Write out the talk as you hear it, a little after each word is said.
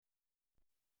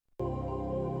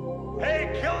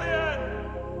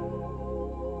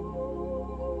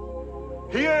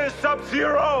is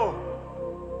Sub-Zero.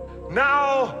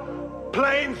 Now,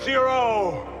 Plane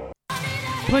Zero.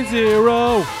 Plane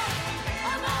Zero.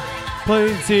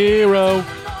 Plane Zero.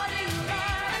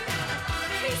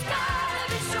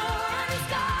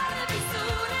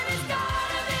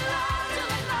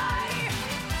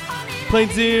 Plane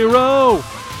Zero.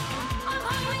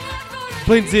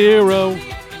 Plane Zero.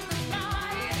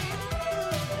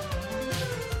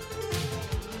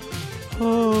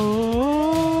 Holds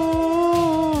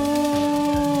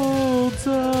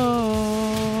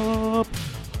up.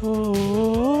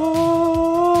 Holds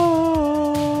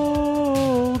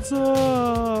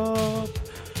up.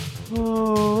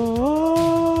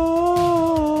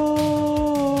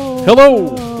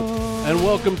 Hello, and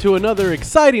welcome to another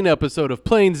exciting episode of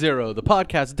Plane Zero, the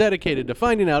podcast dedicated to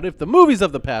finding out if the movies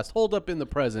of the past hold up in the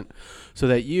present so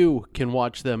that you can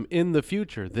watch them in the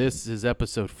future. This is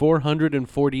episode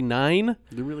 449.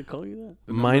 Do they really call you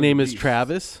that? My name is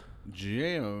Travis.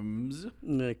 James.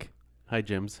 Nick. Hi,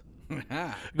 Jims.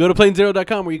 Go to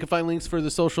planezero.com where you can find links for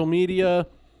the social media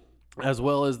as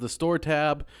well as the store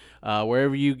tab.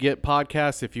 Wherever you get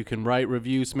podcasts, if you can write,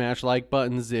 review, smash like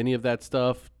buttons, any of that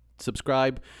stuff,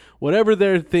 subscribe, whatever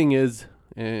their thing is,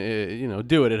 do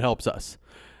it. It helps us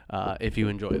if you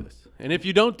enjoy this. And if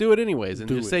you don't, do it anyways, and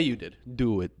just say you did.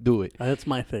 Do it. That's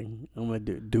my thing. I'm going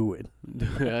to do it.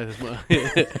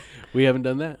 We haven't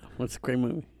done that. What's a great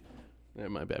movie?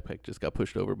 My backpack just got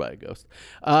pushed over by a ghost.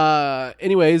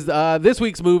 Anyways, this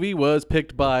week's movie was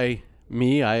picked by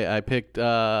me. I picked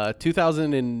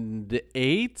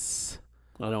 2008.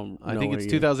 I think it's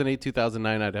 2008,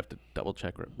 2009. I'd have to double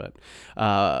check it, but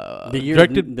the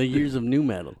years of new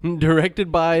metal.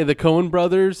 Directed by the Coen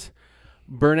brothers.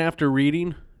 Burn After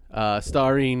Reading,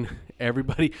 starring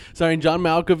everybody. Starring John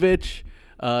Malkovich,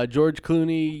 George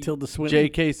Clooney, Tilda Swinton,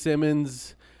 J.K.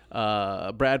 Simmons,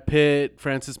 Brad Pitt,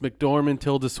 Frances McDormand,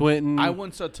 Tilda Swinton. I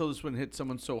once saw Tilda Swinton hit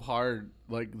someone so hard,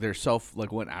 like their self,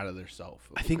 like went out of their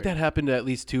self. I think that happened to at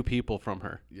least two people from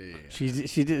her. Yeah. She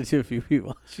did it to a few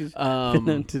people. She's been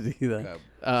known to do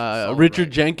that.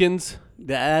 Richard Jenkins.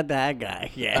 That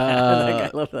guy. Yeah, that guy.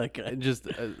 I love that guy. Just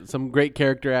some great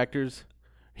character actors.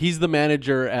 He's the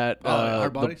manager at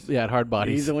Hard Bodies. at Hard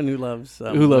Bodies. He's the one who loves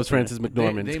Frances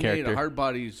McDormand's they character. made Hard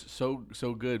Bodies so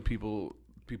good. People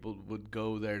would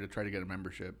go there to try to get a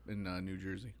membership in New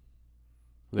Jersey.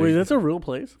 Wait, that's a real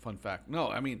place? Fun fact. No,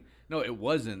 it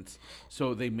wasn't.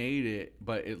 So they made it,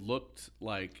 but it looked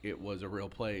like it was a real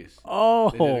place. Oh,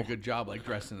 they did a good job, like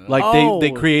dressing it up. Like they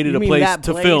created a place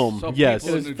to film. So yes.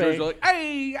 people in New Jersey are like,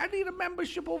 hey, I need a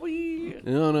membership over here.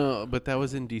 No, but that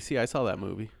was in D.C. I saw that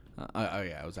movie.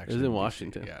 It was actually in DC.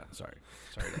 Washington. Yeah, sorry.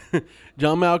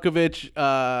 John Malkovich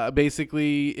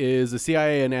basically is a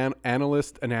CIA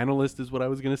analyst. An analyst is what I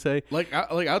was gonna say. Like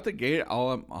out the gate,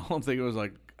 all I'm thinking was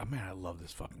like, oh, man, I love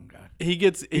this fucking guy. He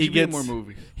gets more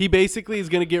movies. He basically is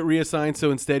gonna get reassigned, so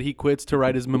instead he quits to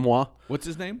write his memoir. What's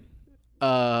his name?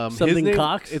 Something his name,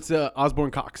 Cox. It's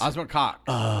Osborne Cox. Osborne Cox.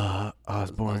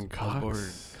 Osborne Cox.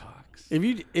 Osborne Cox.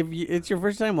 If it's your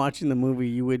first time watching the movie,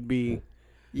 you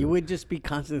would just be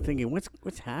constantly thinking,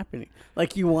 what's happening?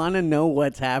 Like, you want to know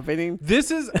what's happening.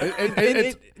 This is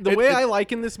the way I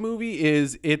liken this movie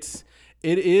is it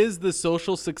is the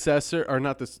social successor, or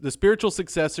not the spiritual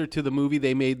successor to the movie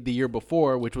they made the year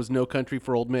before, which was No Country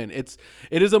for Old Men. It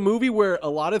is a movie where a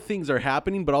lot of things are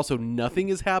happening, but also nothing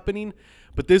is happening.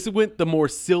 But this went the more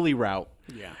silly route.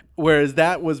 Yeah. Whereas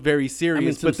that was very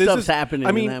serious. Some but this stuff's is happening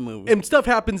in that movie. And stuff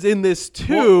happens in this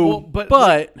too.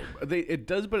 But it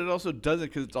does, but it also doesn't,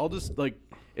 because it's all just like,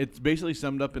 it's basically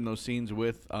summed up in those scenes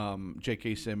with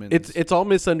J.K. Simmons. It's all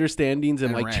misunderstandings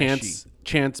and like Rashi.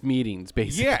 chance meetings,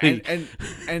 basically. Yeah,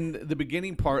 and the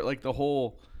beginning part, like the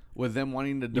whole with them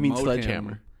wanting to demote him.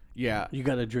 Sledgehammer. Yeah, You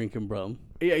got a drinking problem.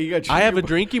 yeah, you got. I have a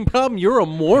drinking problem. You're a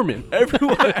Mormon.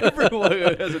 Everyone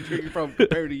has a drinking problem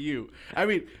compared to you. I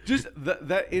mean, just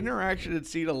that interaction and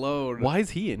scene alone. Why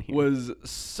is he in here? Was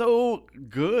so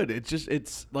good.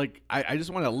 It's like I just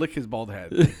want to lick his bald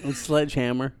head. And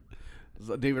Sledgehammer.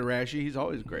 David Rashi, he's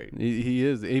always great. He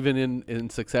is, even in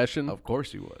Succession. Of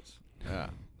course he was. Yeah.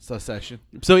 Succession.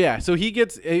 So he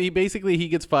gets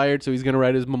fired, so he's going to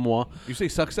write his memoir. You say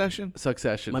Succession?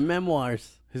 Succession. My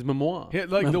memoirs. His memoir. Yeah,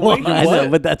 like the way I know,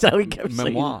 but that's how he kept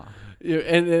memoir. Yeah,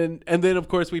 and then of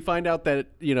course we find out that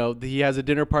he has a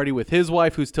dinner party with his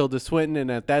wife, who's Tilda Swinton,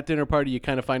 and at that dinner party you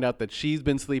kind of find out that she's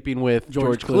been sleeping with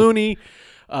George Clooney,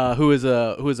 who is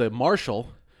a marshal.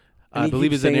 I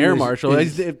believe he's an air marshal.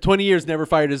 He's 20 years never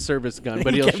fired his service gun,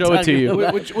 but he'll show it to you.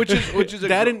 Which is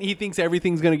that, and he thinks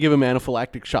everything's going to give him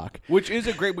anaphylactic shock. Which is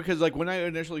a great, because like when I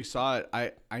initially saw it,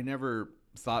 I never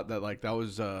thought that like that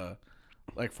was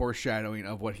like foreshadowing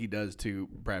of what he does to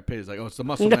Brad Pitt. It's like, oh, it's the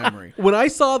muscle memory. When I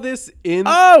saw this in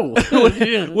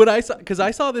when I saw because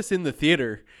I saw this in the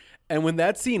theater, and when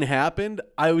that scene happened,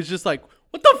 I was just like,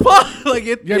 what the fuck? Like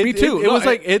me too. It was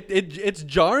like it's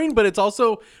jarring, but it's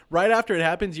also right after it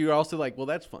happens, you're also like, well,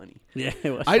 that's funny. Yeah,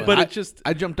 it was But it's just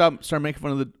I jumped up, started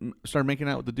making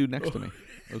out with the dude next to me.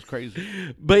 It was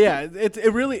crazy. But yeah,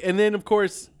 it really, and then of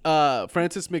course,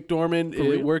 Frances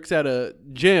McDormand works at a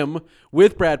gym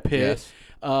with Brad Pitt.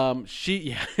 Yes.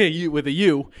 She with a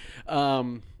U,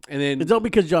 and then It's all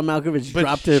because John Malkovich But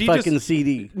dropped a she fucking just-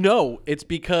 CD. no, it's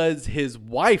because his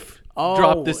wife Oh,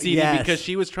 dropped the CD yes. because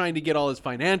she was trying to get all his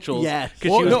financials. Yes. because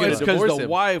Well, she was no, going it's to because divorce the him.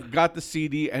 wife got the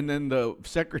CD and then the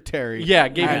secretary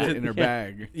gave had it it in her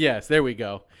bag. Yes, there we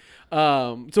go.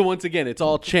 So once again, it's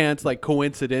all chance, like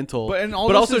coincidental. But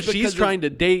also this is she's because of- trying to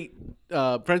date.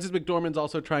 Frances McDormand's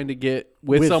also trying to get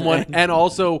with With someone Andrew. and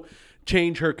also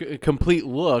change her complete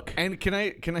look. And can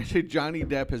I say Johnny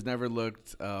Depp has never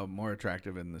looked more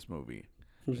attractive in this movie?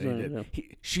 than he Johnny did.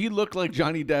 Depp? She looked like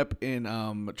Johnny Depp in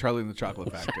Charlie and the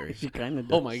Chocolate Factory. She kind of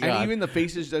does. Oh my god! And even the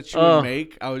faces that she would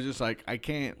make, I was just like, I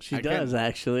can't. She I does, can't,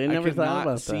 actually. I never could thought not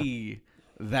about that. see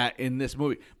that in this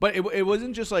movie. But it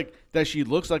wasn't just like that she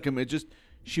looks like him. It just,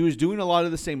 she was doing a lot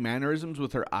of the same mannerisms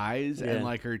with her eyes and Yeah.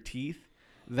 like her teeth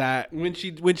that when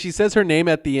she says her name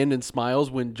at the end and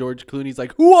smiles when George Clooney's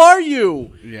like, "Who are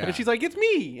you?" Yeah. And she's like, "It's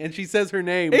me." And she says her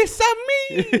name. it's a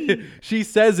me. She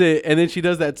says it, and then she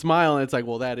does that smile, and it's like,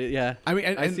 "Well, that is yeah." I mean,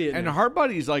 and, I see it and now.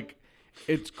 Hardbody's like,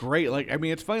 it's great. Like, I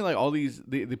mean, it's funny. Like all these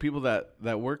the people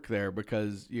that work there,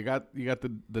 because you got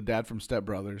the dad from Step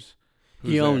Brothers.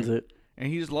 He owns it. and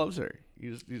he just loves her. He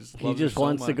just He loves her just so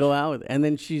wants to much. go out with, and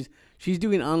then she's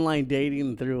doing online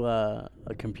dating through a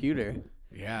computer.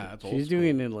 Yeah, that's old She's school.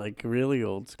 doing it like really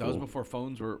old That was school. before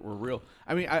phones were real.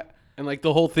 I mean, And like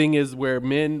the whole thing is where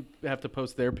men have to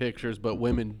post their pictures, but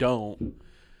women don't.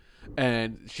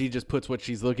 And she just puts what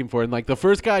she's looking for. And like the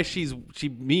first guy she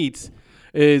meets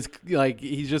is like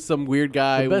he's just some weird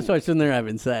guy. The best part's when they're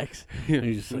having sex. And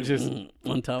he's just, like, Just-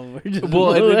 on top of her. Just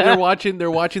Well, and then they're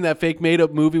watching that fake made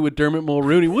up movie with Dermot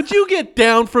Mulroney. Would you get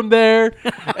down from there?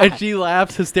 And she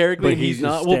laughs hysterically. But He's he's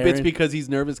not. just Well, it's staring. because he's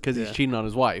nervous because he's cheating on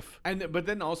his wife. but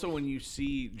then also when you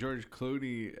see George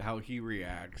Clooney, how he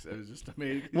reacts, it was just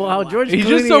amazing. Well, how George He's Clooney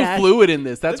just so acts- fluid in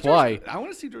this. That's why. I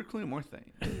want to see George Clooney more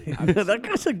things. that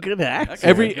guy's a good actor.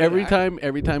 Every good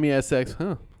every time he has sex,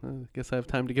 I guess I have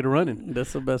time to get a running.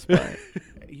 That's the best part.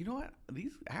 You know what?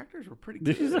 These actors were pretty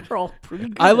good. These are all pretty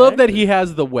good. I love that actors. he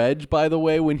has the wedge. By the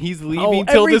way, when he's leaving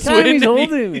every Tilda time he's Swinton,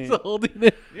 holding he's it. holding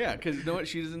it. Yeah, because you know what?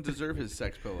 She doesn't deserve his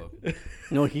sex pillow.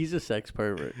 No, he's a sex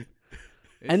pervert.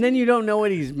 And then you don't know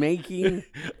what he's making.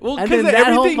 Well, And because then that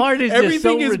whole everything, part is just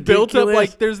everything so is built up ridiculous.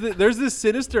 like there's this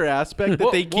sinister aspect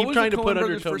that they What keep was trying the to Coen put under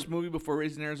Brothers' Tony. first movie before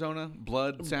Raising Arizona?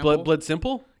 Blood Sample. Blood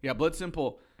Simple. Yeah, Blood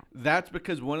Simple. That's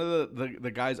because one of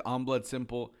the guys on Blood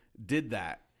Simple did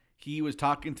that. He was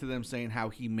talking to them saying how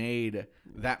he made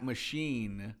that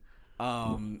machine,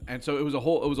 and so it was a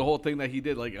whole thing that he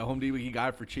did, like a Home Depot. He got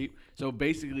it for cheap. So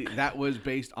basically, that was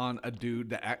based on a dude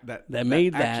that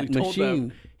made that actually told them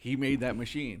machine. he made that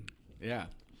machine. Yeah,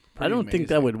 I don't think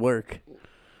that would work.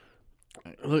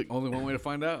 Look, only one way to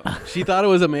find out. She thought it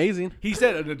was amazing. He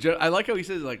said, I like how he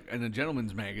says, like, in a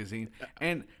gentleman's magazine.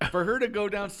 And for her to go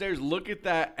downstairs, look at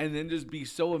that, and then just be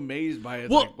so amazed by it. It's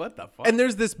Well, like, what the fuck? And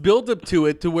there's this build up to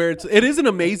it to where it is an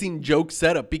amazing joke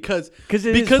setup because 'Cause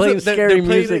it is playing they're scary playing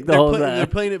music it, the whole they're time. They're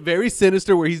playing it very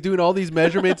sinister where he's doing all these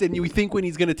measurements and you think when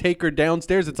he's gonna take her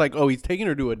downstairs, it's like, oh, he's taking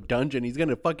her to a dungeon. He's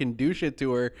gonna fucking do shit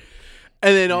to her.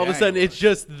 And then all of a Yeah, sudden he it's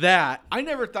just that. I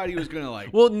never thought he was going to,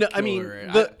 like, Well, no, I kill mean, her.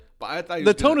 But I thought he the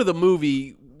was tone gonna, of the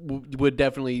movie would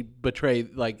definitely betray,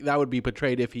 like that would be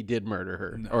portrayed if he did murder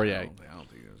her. No, Or I yeah, don't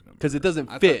think it was going to. because it doesn't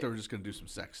I thought fit. they were just going to do some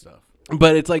sex stuff.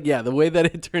 But it's like, yeah, the way that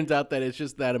it turns out that it's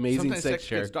just that amazing Sometimes sex sex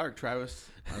chair. gets dark, Travis.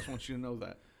 I just want you to know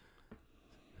that.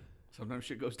 Sometimes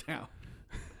shit goes down.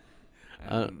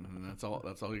 And that's all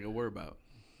you got to worry about.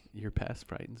 Your past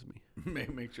frightens me.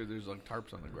 Make sure there's, like,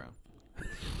 tarps on the ground.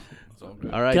 It's all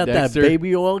good. All right, Got Dexter. that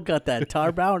baby oil, got that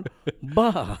tarp out.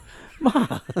 Bah.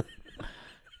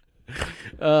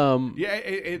 Yeah,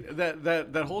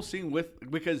 that whole scene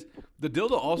because the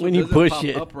dildo also When you doesn't push pop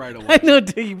it. up right away. I know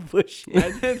till you push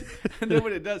it. and then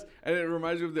when it does, and it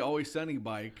reminds me of the Always Sunny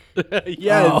bike,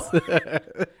 Yes.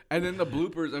 and then the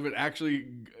bloopers of it actually,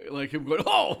 like him going,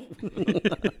 oh,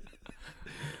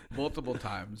 multiple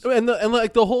times. And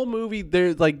like the whole movie,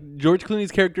 there's like George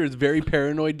Clooney's character is very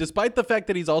paranoid, despite the fact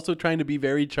that he's also trying to be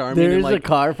very charming. There's and like, a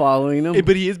car following him.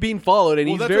 but he is being followed, and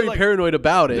Well, he's that's very what, like, paranoid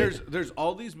about it. There's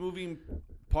all these moving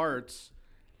parts,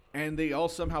 and they all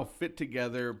somehow fit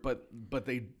together, but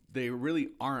they really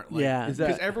aren't. Like, Yeah.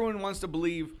 because everyone wants to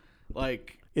believe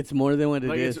like. It's more than what it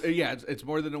Like is. it's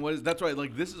more than what it is. That's why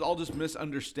like this is all just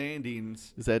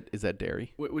misunderstandings, Is that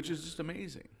dairy? which is just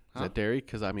amazing. Is that dairy?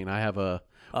 Because I mean, I have a.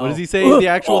 What Oh. does he say? The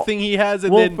actual thing he has,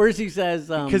 and well, then first he says,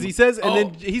 because he says, and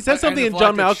then he says and something in the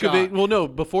John lactic Malkovich. shot. Well, no,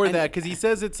 before that, because he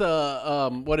says it's a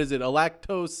what is it? A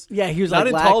lactose? yeah, he was not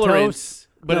like intolerance,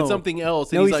 lactose, but no. it's something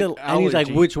else. And No, he's he like said, and he's like,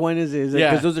 allergy. which one is it?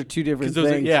 Yeah. Because those are two different 'Cause those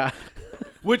are- things. yeah.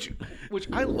 Which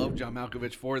I love John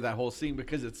Malkovich for that whole scene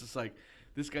because it's just like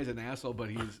this guy's an asshole, but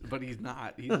he's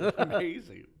not. He's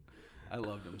amazing. I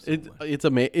loved him so much. It's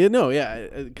amazing. No, yeah,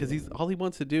 because he's all he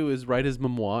wants to do is write his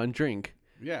memoir and drink.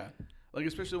 Yeah, like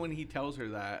especially when he tells her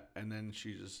that, and then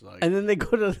she's just like, And then they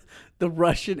go to the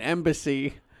Russian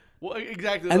embassy, well,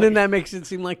 exactly. and like, then that makes it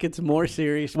seem like it's more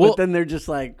serious. Well- but then they're just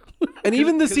like, And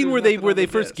even the 'cause scene there's where nothing on they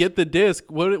the first disc. get the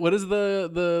disc, what is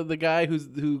the guy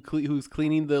who's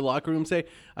cleaning the locker room say?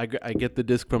 I get the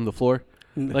disc from the floor.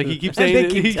 Like he keeps And saying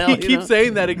they keep he telling, keeps you know?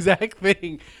 saying that exact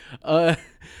thing. And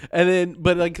then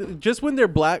but like just when they're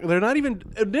they're not even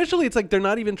initially it's like they're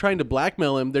not even trying to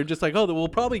blackmail him. They're just like, "Oh, we'll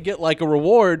probably get like a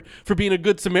reward for being a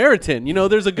good Samaritan." You know,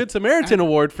 there's a good Samaritan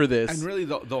award for this. and really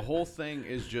the whole thing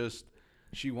is just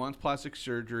she wants plastic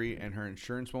surgery and her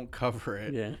insurance won't cover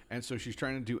it. Yeah. And so she's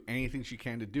trying to do anything she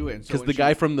can to do it. And so Because when the she-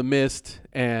 guy from The Mist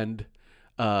and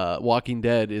Walking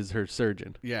Dead is her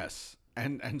surgeon. yes,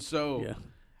 and so yeah.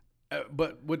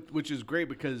 but which is great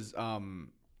because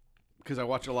I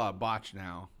watch a lot of Botch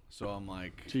now, so I'm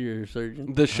like, To your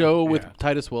surgeon. The show with yeah.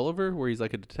 Titus Welliver, where he's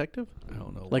like a detective. I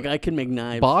don't know, Like, I can make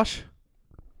knives. Bosch.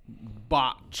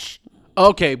 Botch.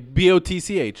 Okay,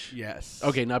 BOTCH. Yes.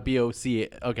 Okay, not BOC.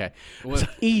 Okay, With,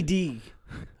 ED.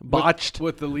 botched.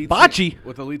 with the lead Bocce.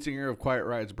 with the lead singer of Quiet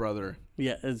Riot's brother,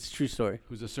 Yeah, it's a true story.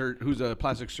 who's a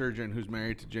plastic surgeon who's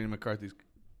married to Jenny McCarthy's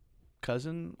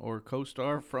cousin or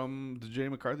co-star from the Jenny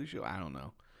McCarthy show. I don't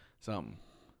know, something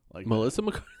like Melissa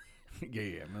McCarthy. that.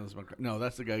 yeah, Melissa McCarthy. No,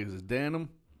 that's the guy who's Danum.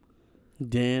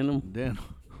 Denim. Danum.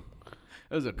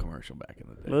 It was a commercial back in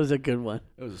the day. That was a good one.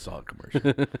 It was a solid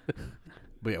commercial.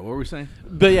 But yeah, what were we saying?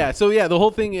 But yeah, so yeah, the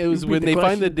whole thing is Repeat when the they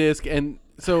find the question. disc, and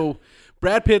so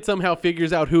Brad Pitt somehow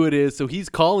figures out who it is, so he's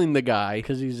calling the guy.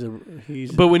 Because he's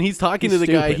But when he's talking He's to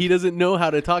the guy, stupid. he doesn't know how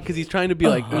to talk because he's trying to be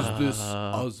like, Is this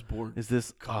Osborne? Is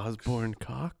this Osborne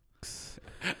Cox?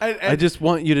 And I just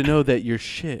want you to know that your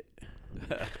shit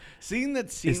seeing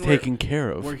that scene is taken care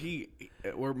of.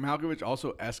 where Malkovich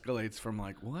also escalates from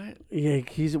like what? yeah,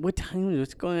 he's what time is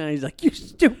what's going on? He's like, you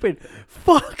stupid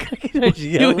fuck. He's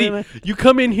yelling at him. You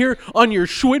come in here on your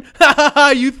Schwinn.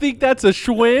 You think that's a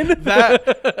Schwinn?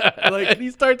 That like and he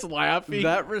starts laughing.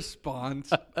 that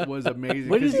response was amazing.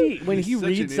 What is 'cause he when he's he such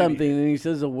reads an something idiot. and he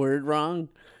says a word wrong,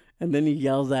 and then he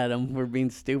yells at him for being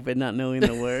stupid, not knowing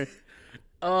the word?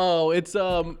 Oh, it's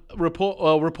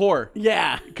rapport.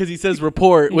 Yeah, Because he says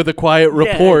report with a quiet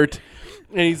report.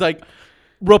 And he's like,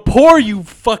 rapport, you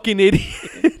fucking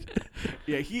idiot.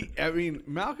 Yeah, I mean,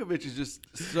 Malkovich is just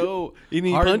so. And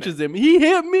he hard- punches him. He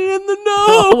hit me in the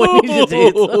nose. When he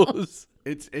just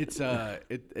hits him.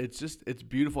 It's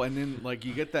beautiful, and then like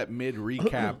you get that mid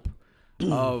recap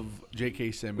of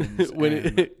J.K. Simmons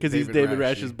Because he's David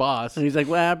Rash's boss. and he's like,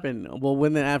 what happened? Well,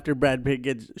 when after Brad Pitt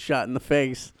gets shot in the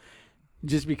face,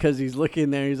 just because he's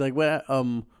looking there, he's like, what?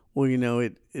 Well, you know,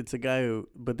 it's a guy who,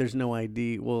 but there's no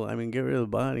ID. Well, I mean, get rid of the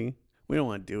body. We don't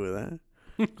want to deal with that.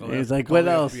 And he's like, what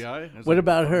else? What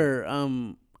about her?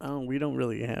 We don't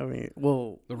really have any.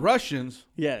 Well, the Russians?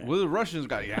 yeah. What the Russians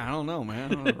got? Yeah, I don't know,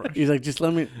 man. I don't know the Russians. He's like, just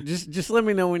let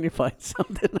me know when you find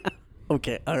something.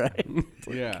 Okay, all right.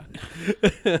 Yeah.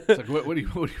 It's like, what do you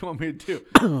want me to do?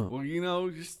 Well, you know,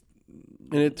 just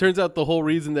And it turns out the whole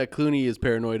reason that Clooney is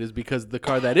paranoid is because the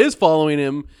car that is following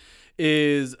him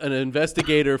is an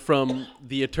investigator from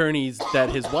the attorneys that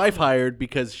his wife hired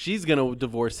because she's going to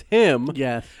divorce him.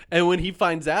 Yes. And when he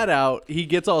finds that out, he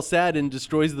gets all sad and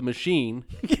destroys the machine.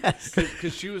 Yes.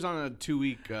 because she was on a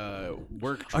 2-week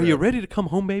work trip. Are you ready to come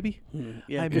home, baby?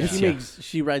 Yeah, I because miss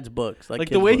she writes books Like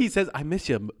kids' the way books. he says, I miss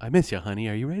you, honey.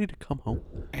 Are you ready to come home?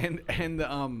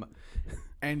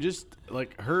 And just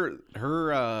like her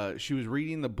she was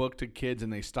reading the book to kids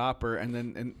and they stop her and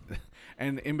then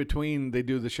and in between they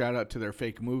do the shout out to their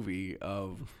fake movie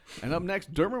and up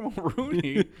next Dermot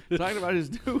Mulroney talking about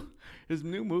his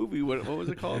new movie. What was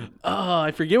it called? Oh,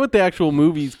 I forget what the actual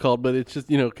movie's called, but it's just,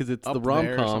 because it's Up the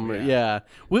There or rom-com. something, Yeah.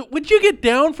 Would you get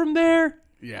down from there?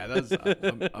 Yeah, that's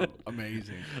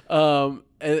amazing. And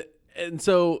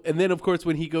then of course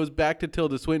when he goes back to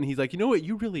Tilda Swinton, he's like, you know what,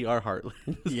 you really are heartless.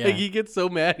 Yeah. Like he gets so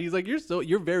mad. He's like,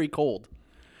 you're very cold.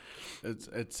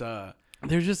 It's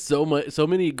There's just so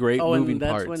many great Oh, moving and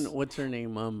that's parts. when what's her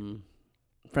name?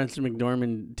 Frances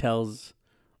McDormand tells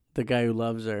the guy who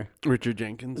loves her Richard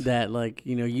Jenkins. that like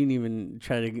you didn't even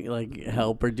try to like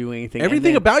help or do anything.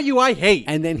 Everything about you I hate.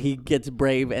 And then he gets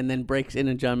brave and then breaks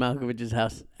into John Malkovich's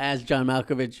house as John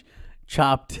Malkovich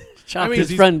chopped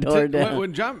his front door down.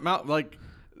 When John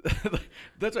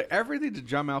that's why everything that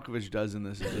John Malkovich does in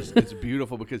this is just it's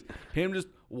beautiful because him just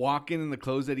walking in the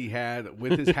clothes that he had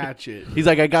with his hatchet. He's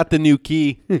like, I got the new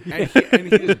key. and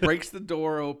he just breaks the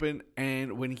door open,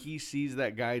 and when he sees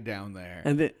that guy down there,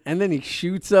 and then he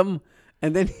shoots him,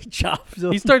 and then he chops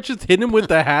him. He starts just hitting him with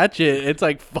the hatchet. It's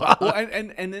like, fuck. well,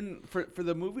 and then for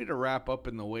the movie to wrap up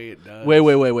in the way it does.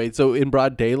 Wait. So in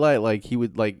broad daylight, like he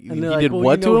would like and he they're like, did well,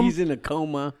 what to him? He's in a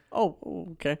coma. Oh,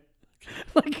 okay.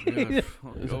 Like, Yeah,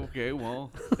 okay,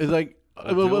 well, It's like,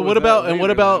 I'll deal what with about that and what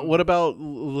later, about then. what about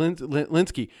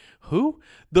Linsky? Who?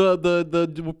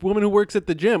 The woman who works at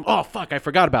the gym. Oh fuck, I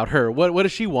forgot about her. What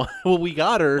does she want? Well, we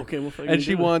got her. Okay, well, fucking and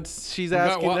she do it. wants. She's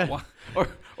asking.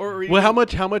 or Well, how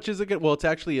much is it? Well, it's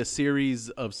actually a series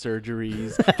of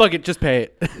surgeries. Fuck it, just pay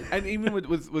it. And even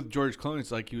with George Clooney,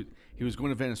 it's like he was going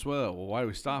to Venezuela. Well, why do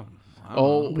we stop him? I don't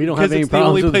Oh, know. We don't because have any it's the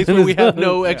only problems with place where we have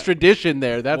Venezuela. no extradition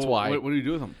there. That's Well, why. What do you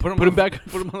do with him? Put him back-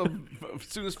 Put him on the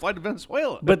soonest flight to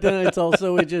Venezuela. But then it's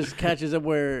also it just catches up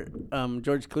where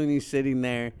George Clooney's sitting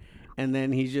there, and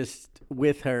then he's just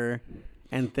with her,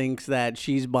 and thinks that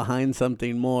she's behind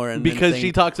something more, and then because saying,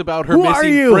 she talks about her "Who are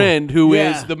missing you?" friend, who is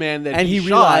Yeah. the man that and he he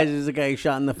shot. realizes the guy he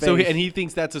shot in the face. So and he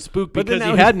thinks that's a spook but then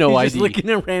because he now had no he's ID. just looking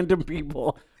at random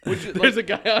people. There's a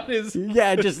guy on his.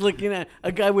 Yeah, just looking at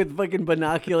a guy with fucking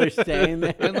binoculars standing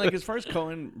there. And like as far as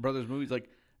Coen Brothers movies, like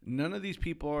none of these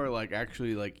people are like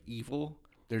actually like evil.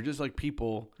 They're just like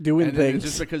people Doing and then it's things.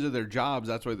 just because of their jobs.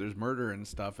 That's why there's murder and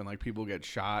stuff, and like people get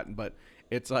shot. But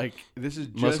it's like this is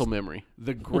just Muscle memory.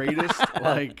 the greatest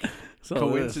like So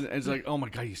coincidence. It's like, oh my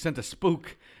god, you sent a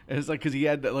spook. And it's like because he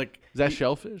had that like Is that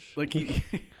shellfish? like he.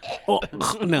 Oh,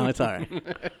 no, it's all right.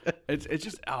 It's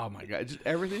just oh my god, just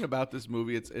everything about this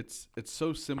movie. It's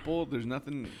so simple. There's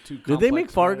nothing too. Did they make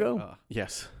complex about it. Fargo?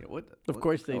 Yes. Yeah, what? Of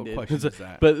course they did. Question is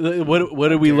that? But what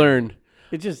did we learn?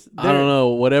 It just I don't know.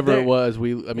 Whatever they're- it was,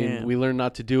 we Yeah. we learned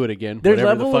not to do it again. Their Whatever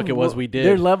the level fuck of it was, mo- we did.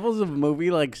 Their levels of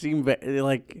movie like seem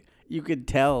like you could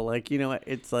tell, like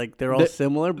it's like they're all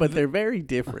similar, but they're very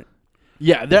different.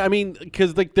 Yeah, I mean,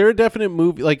 because like they're a definite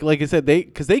movie. Like I said, they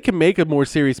can make a more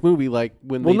serious movie. Like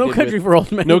when Well, they No did Country with- for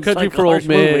Old Men. No is Country like a for Old harsh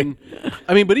movie. Men.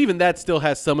 I mean, but even that still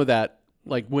has some of that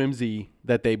like whimsy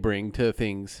that they bring to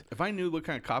things. If I knew what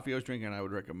kind of coffee I was drinking, I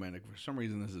would recommend it. For some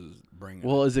reason, this is bringing.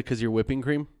 Well, is it because you're whipping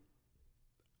cream?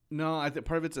 No, I think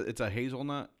part of it's a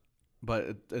hazelnut,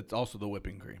 but it's also the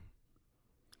whipping cream.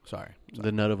 Sorry.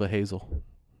 The nut of a hazel.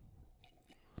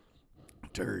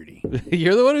 Dirty.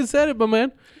 You're the one who said it, my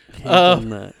man.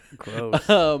 Hazelnut. Gross.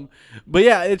 But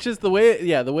yeah, it's just the way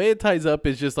it ties up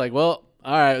is just like, well,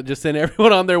 all right, just send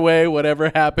everyone on their way. Whatever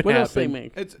happened, What else they happened.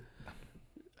 make? It's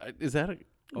Is that a?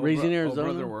 Raising Oh, Arizona?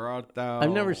 brother, where art thou?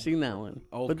 I've never seen that one.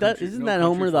 Old But that country- isn't No that Country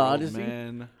Homer for the Old Odyssey?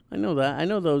 Men. I know that. I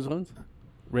know those ones.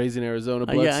 Raising Arizona,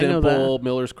 Blood yeah, I know Simple, that.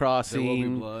 Miller's There will be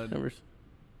Crossing. blood. Never.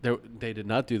 They did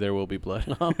not do There Will Be Blood.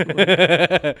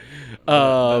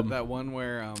 That one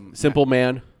where Simple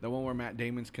Man. the one where Matt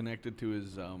Damon's connected to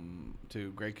his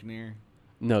to Greg Kinnear.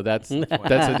 No, that's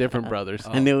a different brothers.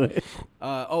 I knew it.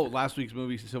 Last week's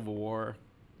movie Civil War,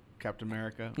 Captain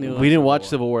America. Knew it. We didn't watch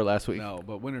Civil War last week. No,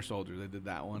 but Winter Soldier they did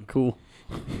that one. Cool.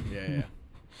 Yeah.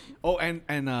 Oh, and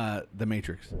the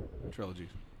Matrix trilogy.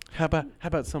 How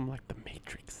about something like The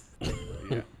Matrix?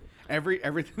 Yeah.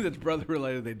 Everything that's brother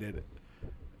related, they did it.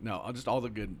 No, just all the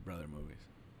good brother movies.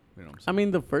 You know what I'm I saying?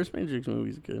 mean, the first Matrix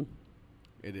movie's good.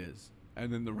 It is.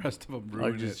 And then the rest of them Or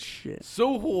ruined just it. shit.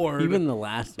 So hard. Even the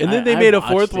last. And then they I made a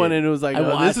watched fourth one, and it was like, I oh,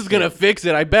 this watched is gonna it. fix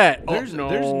it. I bet. there's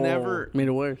never Made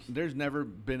it worse. there's never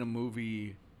been a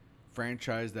movie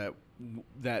franchise that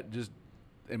just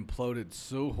imploded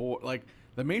so hard. Like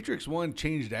the Matrix 1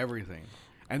 changed everything.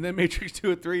 And then Matrix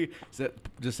 2 and 3 said,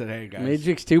 hey guys.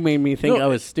 Matrix 2 made me think No, I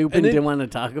was stupid and then- didn't want to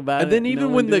talk about it. And then No even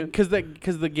one when did. because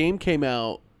the game came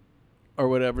out or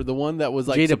whatever, the one that was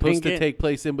like Jada supposed to Pinkett? take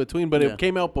place in between, but Yeah. it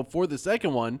came out before the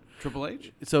second one. Triple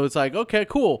H? So it's like, okay,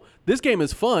 cool. This game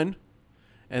is fun.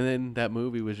 And then that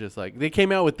movie was just like, they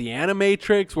came out with the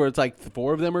Animatrix where it's like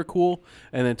 4 of them are cool.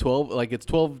 And then 12, like it's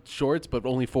 12 shorts, but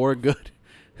only 4 are good.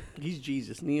 He's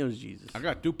Jesus. Neo's Jesus. I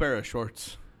got 2 pair of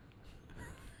shorts.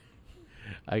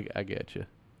 I get you.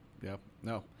 Yep.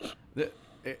 No.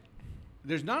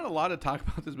 There's not a lot to talk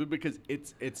about this movie because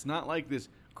it's not like this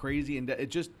crazy and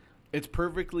it's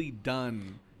perfectly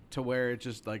done to where it's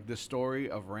just like the story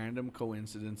of random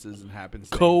coincidences and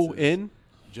happenstances.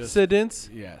 just Incidents.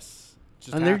 yes,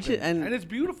 just And they're happen. ju- and- and it's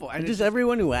beautiful, and And it's just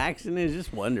everyone who acts in it is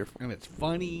just wonderful. and it's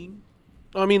funny.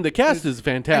 I mean, the cast is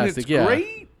fantastic. And it's yeah,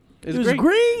 great. It's It was great.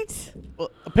 great.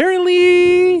 Well,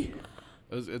 apparently,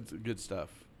 It's good stuff.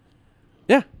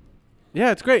 yeah,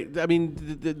 yeah, it's great. I mean,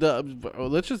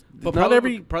 let's just But not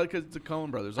every. probably because it's the Coen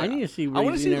Brothers. I need to see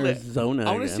wanna Raising La- Arizona I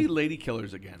want to again. see Lady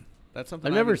Killers again. That's something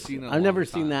I've I never haven't seen. In a I've long never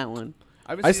seen time. that one.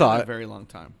 I haven't I seen saw it in it. a very long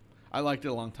time. I liked it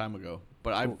a long time ago,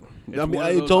 but I mean, one of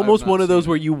it's those almost I've not one of those seen.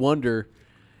 where you wonder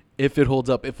if it holds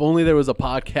up. If only there was a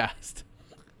podcast.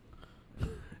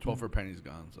 12 for a Penny's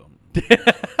gone. So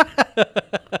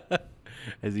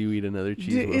As you eat another cheese.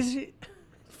 Dude, roll. is it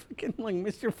fucking like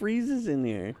Mr. Freeze is in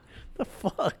there? The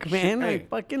fuck, man! Hey. I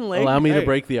fucking like. Allow me to Hey.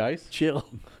 break the ice. Chill.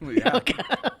 yeah.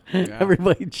 Yeah.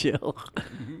 Everybody chill.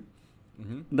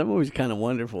 Mm-hmm. That movie's kind of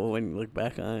wonderful when you look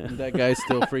back on it. That guy's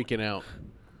still freaking out.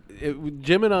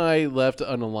 Jim and I left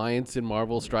an alliance in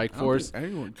Marvel Strike I don't Force think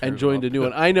anyone and cares joined a about new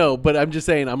one. I know, but I'm just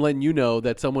saying, I'm letting you know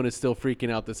that someone is still freaking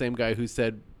out. The same guy who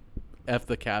said, F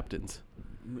the captains.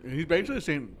 He's basically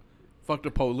saying, "Fuck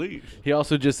the police." He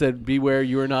also just said, beware,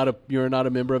 you're not a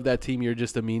member of that team. You're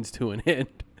just a means to an end.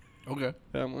 Okay.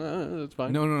 That's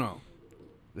fine. No.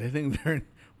 They think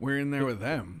we're in there with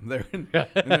them. They're in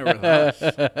there with us.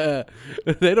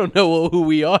 They don't know who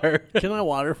we are. Can I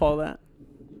waterfall that?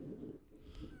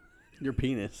 Your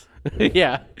penis.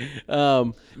 Yeah.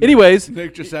 Anyways,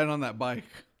 Nick just sat on that bike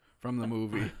from the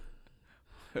movie.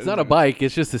 it's not a bike.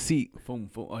 It's just a seat. Boom,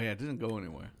 boom. Oh yeah, it doesn't go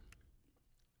anywhere.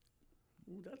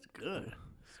 Ooh, that's good.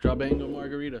 Strabango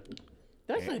margarita.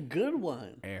 That's a good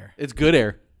one. Air. It's good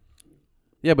air.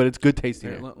 Yeah, but it's good tasting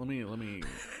Here, air. let me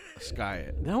sky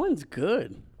it. That one's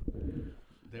good.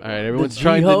 All right, everyone's The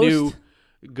trying the G-Host?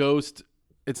 new Ghost.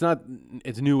 It's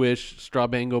newish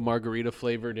Strabango margarita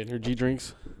flavored energy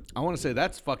drinks. I want to say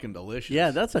that's fucking delicious.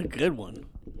 Yeah, that's a good one.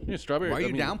 Yeah, strawberry. Why are I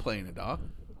you mean, downplaying it, dog?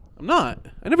 I'm not.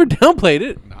 I never downplayed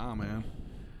it. Nah, man.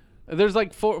 There's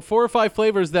like four or five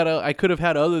flavors that I could have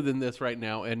had other than this right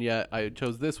now, and yet I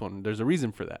chose this one. There's a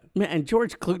reason for that. Man, and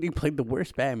George Clooney played the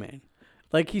worst Batman.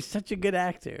 Like, he's such a good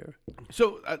actor.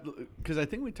 So, because I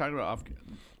think we talked about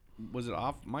was it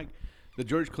off, Mike? The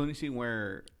George Clooney scene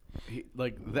where,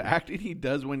 like the acting he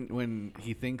does when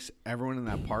he thinks everyone in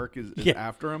that park is Yeah.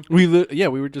 after him. We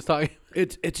were just talking.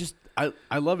 It's just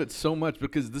I love it so much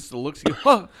because this looks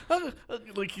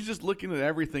like he's just looking at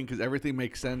everything because everything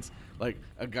makes sense. Like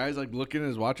a guy's like looking at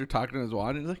his watch or talking to his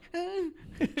watch and he's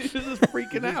like he's just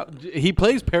freaking out. He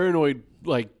plays paranoid,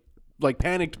 like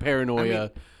panicked paranoia. I mean,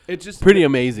 it's just pretty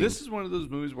amazing. This is one of those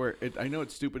movies where I know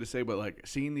it's stupid to say, but like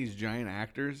seeing these giant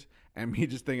actors and me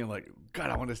just thinking like, God,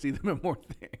 I want to see them in more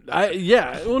things.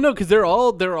 Well, no, because they're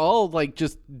all like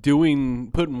just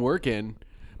putting work in,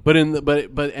 but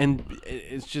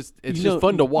it's just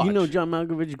fun to watch. You know, John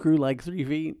Malkovich grew like 3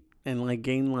 feet and like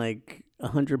gained like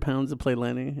 100 pounds to play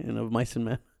Lenny in Of Mice and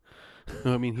Men.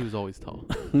 No, I mean he was always tall.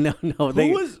 No,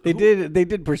 they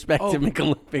did perspective make him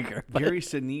look bigger. But Gary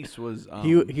Sinise was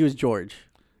he was George.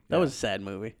 That was a sad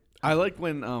movie I like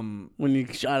when you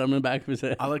shot him in the back of his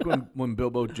head. I like when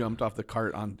Bilbo jumped off the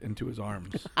cart into his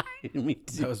arms. Me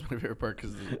too. That was my favorite part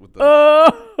because with the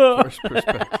Oh, first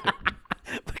perspective.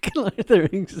 fucking Lord of the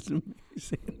Rings is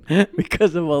amazing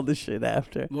because of all the shit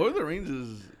after. Lord of the Rings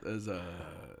is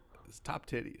top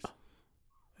titties.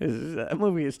 That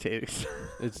movie is titties.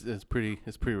 It's pretty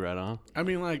right on. I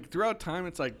mean, like throughout time,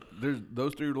 it's like there's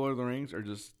those three Lord of the Rings are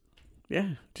just.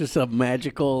 Yeah, just a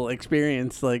magical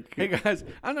experience. Like, Hey guys,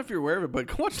 I don't know if you're aware of it, but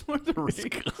go watch Lord of the Rings.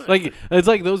 Like it's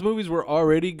like those movies were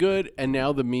already good, and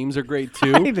now the memes are great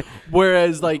I too. know.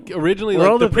 Whereas like originally, Where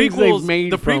all like the the things they've prequels,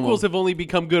 made the from prequels them. have only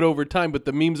become good over time, but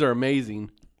the memes are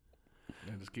amazing.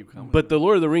 Yeah, just keep coming. But the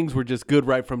Lord of the Rings were just good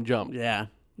right from jump. yeah,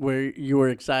 where you were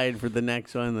excited for the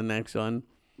next one,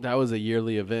 That was a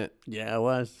yearly event. Yeah, it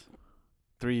was.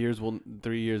 3 years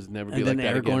never be And like then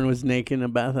that Aragorn again. was naked in a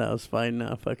bathhouse fighting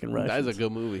fucking Russians. That is a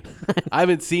good movie. I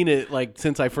haven't seen it like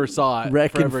since I first saw it.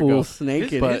 Wrecking forever ago. fools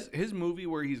naked. his movie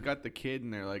where he's got the kid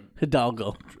and they're like,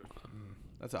 Hidalgo.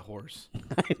 that's a horse.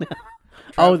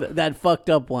 Oh, that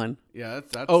fucked up one. Yeah,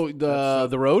 that's Oh,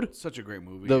 that's the road, such a great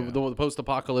movie. the yeah. the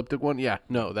post-apocalyptic one. Yeah,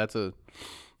 no, that's a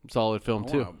solid film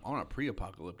too. I want a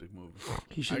pre-apocalyptic movie.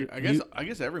 He should. I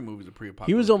guess every movie's a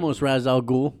pre-apocalyptic. He was almost Ra's al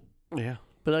Ghul, Yeah,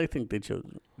 but I think they chose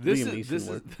This Liam is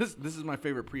Neeson. this is my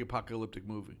favorite pre-apocalyptic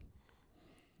movie.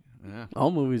 Yeah.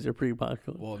 All movies are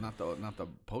pre-apocalyptic. Well, not the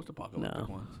post-apocalyptic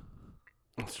No. ones.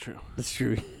 that's true. That's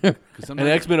true. Because And sometimes,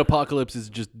 X-Men Apocalypse is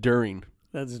just during.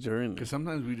 That's during.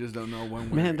 we just don't know when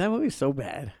we're. Man, that movie's so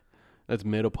bad. That's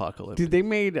mid-apocalyptic. Dude, they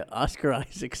made Oscar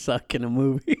Isaac suck in a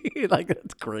movie. Like,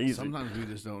 that's crazy. Sometimes we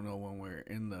just don't know when we're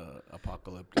in the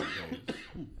apocalyptic days.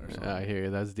 Or something. I hear you.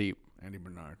 That's deep. Andy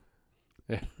Bernard.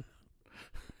 Yeah.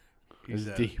 He's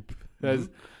That's dead. deep.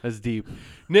 That's deep.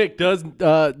 Nick does.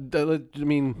 I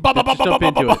mean, let's just jump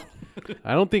into it.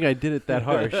 I don't think I did it that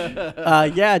harsh.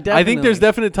 Yeah, definitely. I think there's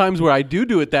definite times where I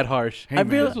do it that harsh. I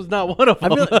feel- This was not one of I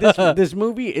them. feel like this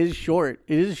movie is short.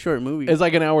 It is a short movie. It's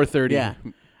like an hour 30. Yeah.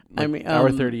 I Like mean, hour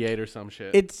 38 or some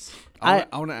shit. It's I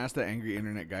want to ask the angry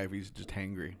internet guy if he's just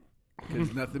hangry.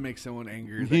 Because nothing makes someone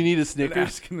angry. You need a than Snickers?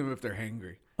 asking them if they're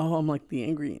hangry. I'm like the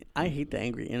angry. I hate the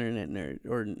angry internet nerd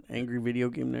or angry video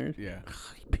game nerd. Yeah.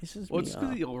 He pisses Well, me it's off.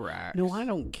 because he overacts. No, I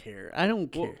don't care. I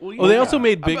don't care. Oh, they also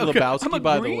made Big I'm Lebowski,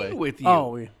 by the agreeing way. with you.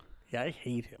 Oh, yeah, I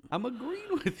hate him. I'm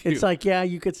agreeing with you. It's like, yeah,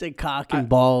 you could say cock and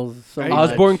balls. So much.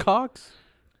 Osborne Cox?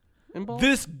 And balls?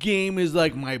 this game is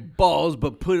like my balls,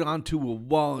 but put onto a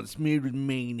wall and smeared with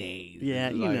mayonnaise. Yeah,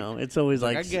 It's you like- know, it's always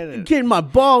like, I get it. getting my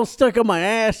balls stuck on my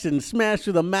ass and smashed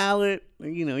with a mallet.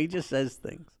 You know, he just says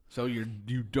things. So you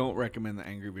don't recommend the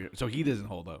angry video. So he doesn't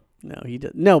hold up. No, he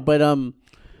does. No, but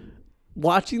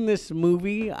watching this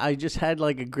movie, I just had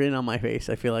like a grin on my face.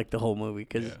 I feel like the whole movie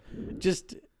because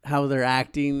just how they're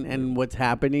acting and what's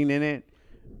happening in it.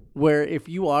 Where if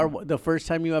you are the first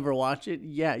time you ever watch it,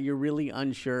 yeah, you're really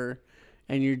unsure,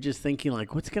 and you're just thinking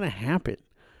like, what's gonna happen,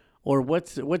 or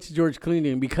what's George Clooney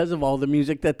doing because of all the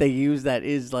music that they use that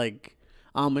is like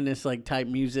ominous like type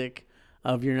music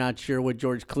of you're not sure what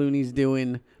George Clooney's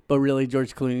doing, but really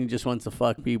George Clooney just wants to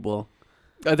fuck people.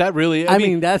 That really. I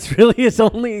mean, that's really his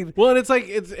only. Well, and it's like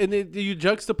you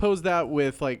juxtapose that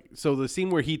with like the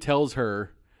scene where he tells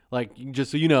her like,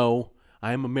 just so you know,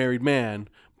 I am a married man,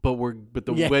 but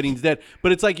the Yeah. wedding's dead.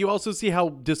 But it's like you also see how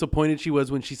disappointed she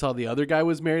was when she saw the other guy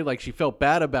was married. Like she felt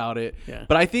bad about it. Yeah.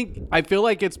 But I feel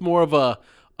like it's more of a,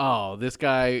 oh, this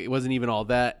guy wasn't even all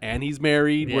that, and he's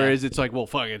married. Yeah. Whereas it's like, well,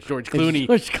 fuck, it's George Clooney,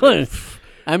 George Clooney.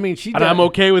 I mean, and I'm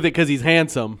okay with it because he's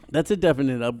handsome. That's a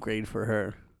definite upgrade for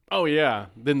her. Oh yeah.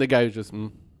 Then the guy who's just.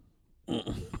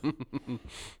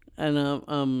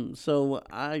 And so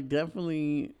it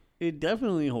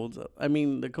definitely holds up. I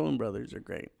mean, the Coen brothers are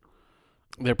great.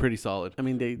 They're pretty solid. I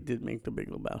mean, they did make The Big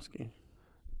Lebowski.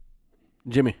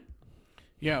 Jimmy.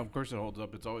 Yeah, of course it holds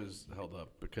up. It's always held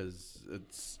up because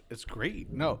it's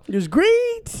great. No, It was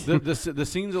great. the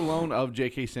scenes alone of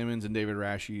J.K. Simmons and David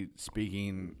Rasche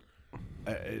speaking,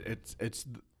 it's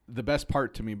the best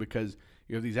part to me because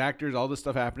you have these actors, all this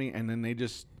stuff happening, and then they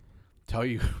just tell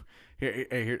you,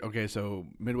 here, okay, so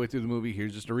midway through the movie,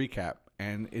 here's just a recap,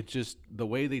 and it's just the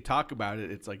way they talk about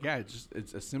it. It's like, yeah, it's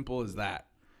as simple as that,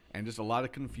 and just a lot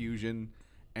of confusion,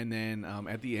 and then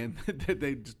at the end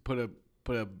they just put a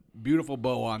beautiful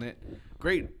bow on it.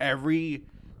 Great. Every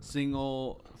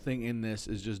single thing in this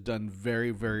is just done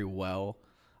very, very well.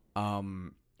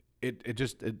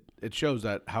 It shows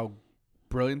that how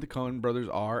brilliant the Coen brothers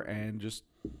are, and just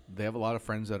they have a lot of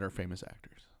friends that are famous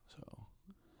actors. So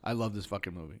I love this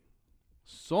fucking movie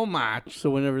so much. So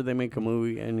whenever they make a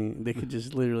movie, they could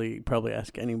just literally probably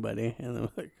ask anybody, and they're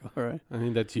like, "All right." I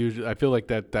mean, that's usually. I feel like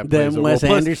that Them, plays a Wes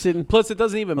role. Anderson. Plus, it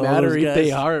doesn't even All matter those if they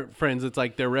guys. are friends. It's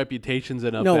like their reputation's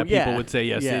enough No, that yeah, people would say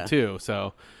yes yeah. they too.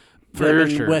 So Them for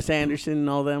and sure, Wes Anderson and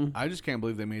all them. I just can't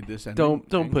believe they made this.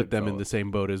 don't ending put and them in the Goodfellas.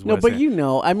 same boat as No, Wes. but you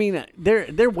know, I mean,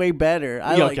 they're way better.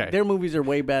 Yeah, okay. Their movies are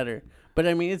way better. But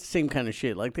I mean, it's the same kind of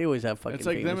shit. Like they always have fucking. It's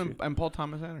like them famous and Paul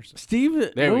Thomas Anderson.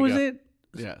 Steve. There what we was go. it?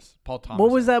 Yes, Paul Thomas. What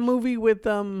was that movie with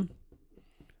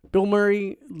Bill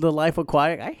Murray, The Life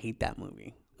Aquatic? I hate that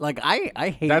movie. Like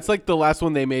I hate. That's like the last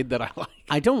one they made that I like.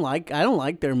 I don't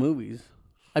like their movies.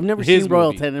 I've never His seen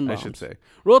Royal movie, Tenenbaums. I should say.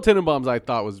 Royal Tenenbaums I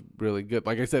thought was really good.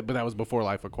 Like I said, but that was before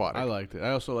Life Aquatic. I liked it.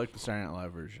 I also liked the Saturday Night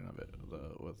Live version of it,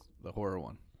 with the horror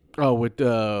one. Oh, with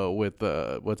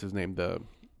what's his name,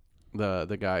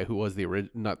 the guy who was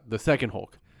not the second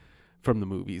Hulk from the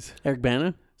movies. Eric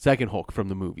Bana. Second Hulk from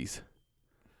the movies.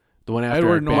 The one after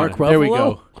Edward Eric Bana. Norton. There we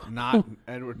Ruffalo? go. Not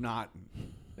Edward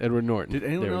Norton. Edward Norton. Did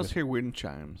anyone There we else go. hear wind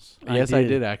chimes? Yes, I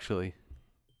did actually.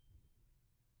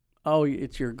 Oh,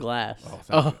 it's your glass.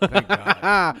 Thank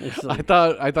God. It's I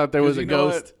like- thought there was a you know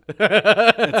ghost.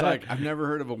 It's like I've never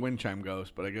heard of a wind chime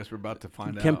ghost, but I guess we're about to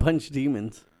find You can out. punch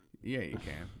demons. Yeah, you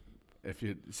can. If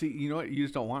you see, you know what? You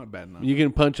just don't want it bad enough. You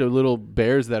can punch a little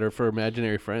bears that are for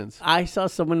imaginary friends. I saw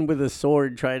someone with a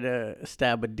sword try to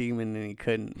stab a demon and he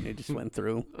couldn't. It just went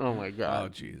through. Oh my Oh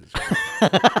god. Jesus!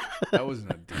 That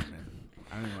wasn't a demon.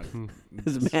 I don't like.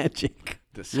 It's magic.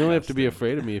 You don't have to be disgusting.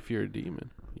 afraid of me if you're a demon.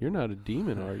 You're not a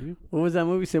demon, are you? What was that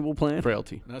movie? Simple Plan.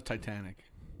 Frailty. That's Titanic.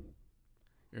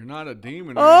 You're not a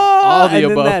demon. Oh, All the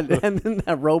and above. and then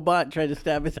that robot tried to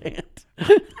stab his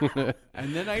hand.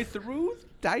 And then I threw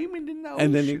diamond in the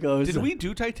And then he ocean. goes- Did we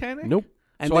do Titanic? Nope.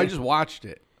 And So I then- just watched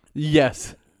it.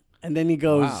 Yes. And then he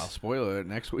goes, Wow, spoiler alert,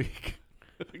 next week.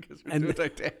 Because we're And doing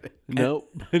Titanic.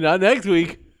 Nope. Not next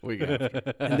week. Week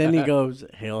after. and then he goes,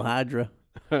 Hail Hydra.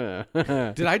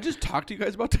 Did I just talk to you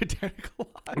guys about Titanic a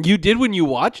lot? You did when you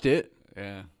watched it.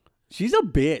 Yeah. She's a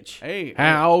bitch. Hey.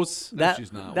 House. No, That-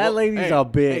 she's not. that lady's hey, a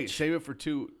bitch. Hey, save it for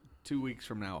two weeks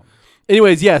from now.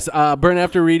 Anyways, yes, Burn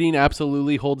After Reading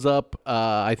absolutely holds up.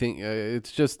 I think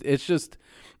it's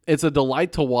a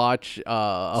delight to watch.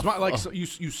 So you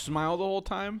smile the whole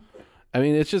time? I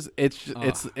mean, it's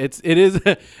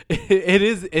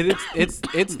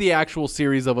the actual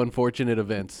series of unfortunate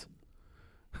events.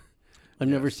 I've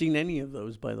never seen any of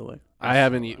those, by the way. I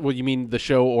haven't. Well, you mean the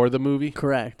show or the movie?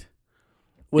 Correct.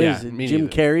 What Yeah, is it? me Jim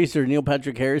neither. Carrey's or Neil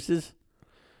Patrick Harris's?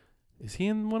 Is he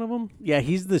in one of them? Yeah,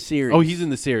 he's the series. Oh, he's in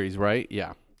the series, right?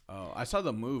 Yeah, Oh, I saw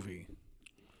the movie.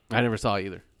 I never saw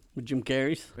either. With Jim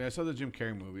Carrey's. Yeah, I saw the Jim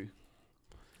Carrey movie.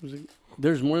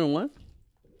 There's more than one?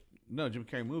 No, Jim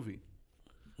Carrey movie.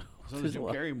 I saw the There's Jim a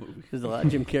lot. Carrey movie. There's a lot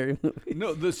of Jim Carrey movies.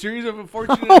 No, the series of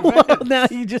unfortunate events. Now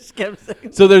you just kept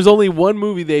saying. So there's only one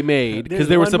movie they made because There's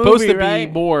there were one supposed movie, to be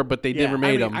right? more, but they Yeah, never I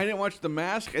made I them. didn't watch The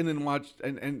Mask, and then watched,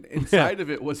 and inside of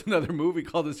it was another movie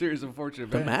called The Series of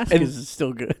Unfortunate The Events. Mask is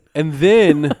still good. And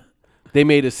then they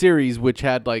made a series which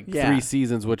had like Yeah. 3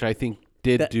 seasons, which I think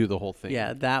did That- do the whole thing.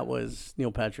 Yeah, that was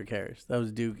Neil Patrick Harris. That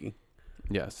was Doogie.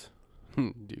 Yes.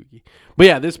 Doogie. But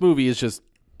yeah, this movie is just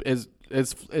is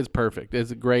perfect.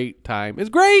 It's a great time. It's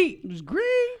great. It was great.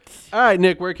 All right,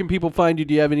 Nick, where can people find you?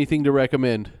 Do you have anything to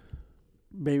recommend?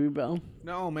 Baby Bell.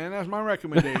 No, man, that's my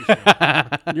recommendation.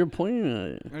 You're pointing at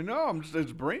it. I know, I'm just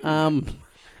it's brain.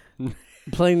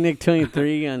 Playing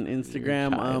Nick23 on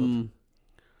Instagram.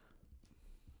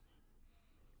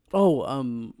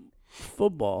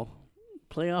 Football.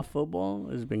 Playoff football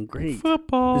has been great.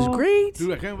 Football. It's great.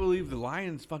 Dude, I can't believe the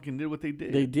Lions fucking did what they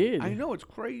did. They did. I know, it's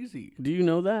crazy. Do you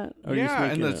know that? Or are you just Yeah, and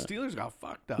making the it up? Steelers got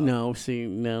fucked up. No, see,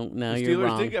 no, now the you're Steelers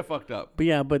wrong. did get fucked up. But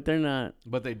yeah, but they're not.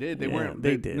 But they did. They Yeah, weren't.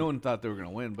 they did. No one thought they were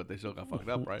gonna win, but they still got fucked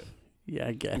up, right? Yeah,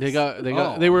 I guess. Oh,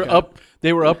 they were okay.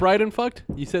 they were upright and fucked?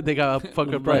 You said they got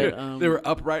fucked up right. But, They were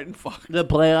upright and fucked. the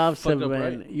playoffs have Fucked up,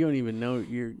 been. right? You don't even know.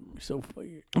 You're so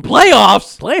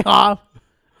Playoffs? playoff.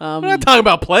 We're not talking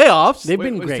about playoffs. They've Wait,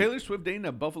 been was great. Taylor Swift dating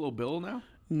a Buffalo Bill now?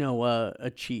 No,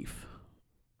 a chief.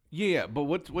 Yeah, but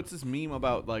what's this meme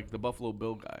about like the Buffalo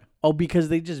Bill guy? Oh, because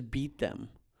they just beat them.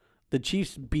 The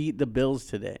Chiefs beat the Bills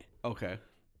today. Okay.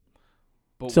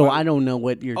 But So why- I don't know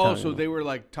what you're Oh, talking so about. they were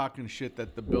like talking shit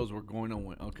that the Bills were going to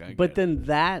win. Okay. I But get it. then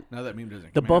that Now that meme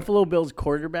doesn't. the come out. Buffalo Bills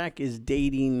quarterback is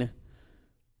dating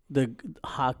the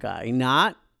Hawkeye,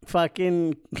 not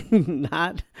fucking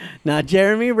not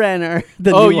Jeremy Renner.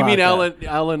 The Oh, new you mean Hawkeye.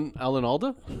 Alan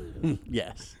Alda?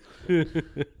 Yes.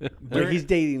 But he's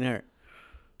dating her.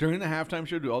 During the halftime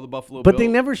show, do all the Buffalo But they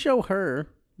Bill- never show her.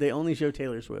 They only show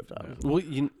Taylor Swift, obviously, Well,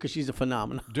 you, because she's a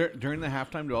phenomenon. During the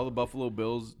halftime, do all the Buffalo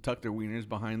Bills tuck their wieners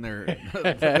behind their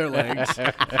their legs,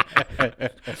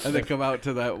 and they come out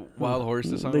to that Wild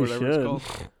Horses song, They whatever it's should. called?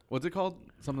 What's it called?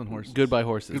 Something horses. Goodbye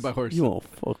Horses. Goodbye horses. You won't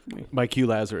fuck me. By Q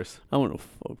Lazarus. I want to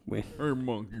fuck me. Hey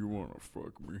monkey, you wanna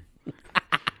fuck me?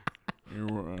 You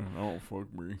wanna? Don't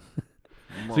fuck me.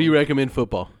 So you recommend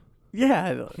football?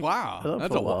 Yeah, Wow, I love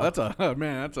that's football.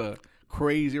 that's a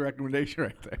crazy recommendation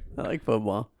right there. I like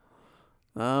football.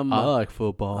 I like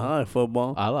football. I like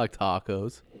football. I like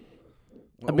tacos.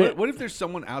 What if there's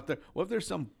someone out there? What if there's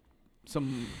some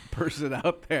person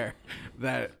out there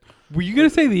that Were you gonna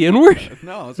say the N word?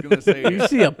 no, I was gonna say You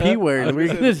see a P word. I We're was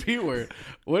gonna gonna say the P word.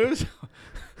 What is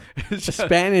it's a just-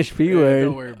 Spanish P yeah, word.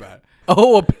 Don't worry about it.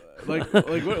 Oh, Like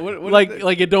what like if they-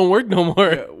 like it don't work no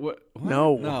more. yeah, what?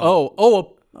 No.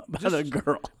 Oh, About a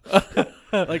girl.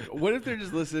 Like what if they're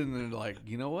just listening and they're like,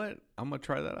 you know what? I'm gonna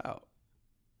try that out.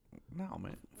 No,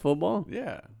 man. Football?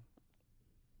 Yeah.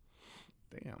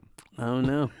 Damn. I don't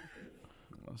know.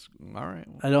 All right.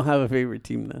 I don't have a favorite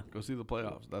team though. Go see the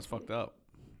playoffs. That's fucked up.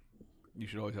 You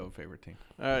should always have a favorite team.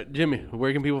 All right, Jimmy,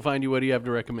 where can people find you? What do you have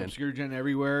to recommend? Obscure Gen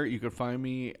everywhere. You can find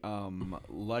me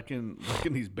liking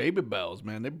these Baby Bells,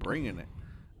 man. They're bringing it.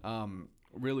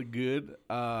 Really good.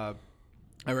 I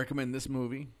recommend this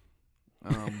movie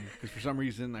because for some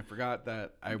reason I forgot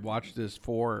that I watched this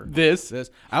for This.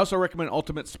 I also recommend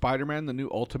Ultimate Spider-Man, the new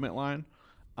Ultimate line.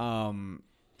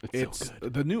 It's so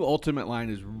The new Ultimate line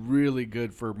is really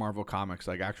good for Marvel Comics,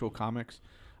 like actual comics.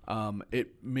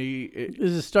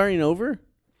 Is it starting over?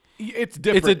 It's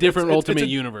different. It's a different It's Ultimate a-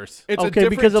 Universe. It's a okay, different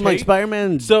because I'm like take.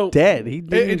 Spider-Man's So- dead. He It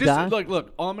didn't just die.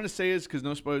 look. All I'm gonna say is because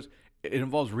no spoilers. it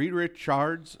involves Reed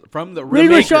Richards from the Reed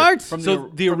remake- Richards? from So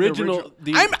the original-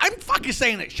 I'm fucking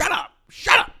saying it. Shut up.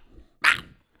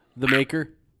 The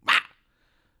Maker.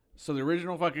 So the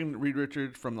original fucking Reed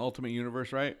Richards from the Ultimate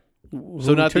Universe, right? So not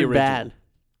the Turned original. bad.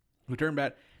 Who turned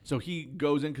bad. So he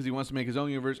goes in because he wants to make his own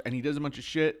universe, and he does a bunch of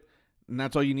shit, and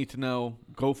that's all you need to know.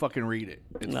 Go fucking read it.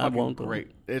 It's I fucking won't, though.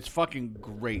 great. It's fucking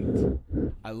great.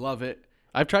 I love it.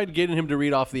 I've tried getting him to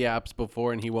read off the apps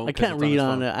before, and he won't. I 'cause can't it's read his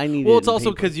on phone. it. I need Well, it it's in also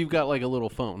paper. because you've got like a little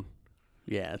phone.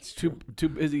 Yeah, it's true. Too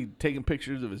busy taking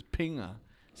pictures of his pinga,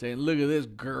 saying, "Look at this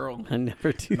girl." I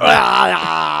never do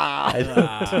that.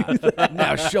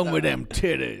 Now show me them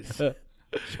titties.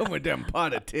 Show me them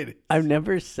pot of titties. I've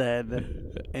never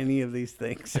said any of these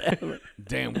things.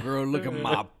 Damn girl, look at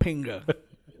my pinga.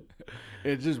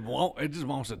 It just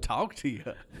wants to talk to you.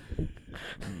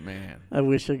 Man. I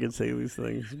wish I could say these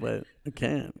things, but I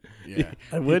can't. Yeah.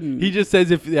 I wouldn't. He just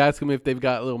says if you ask them if they've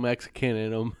got a little Mexican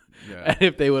in them, Yeah. and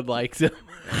if they would like some.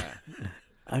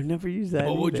 I've never used that.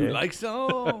 Oh, would you either. like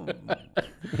some?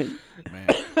 Man.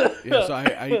 Yeah, so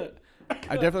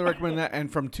I definitely recommend that.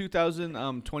 And from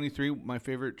 2023, my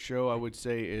favorite show I would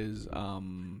say is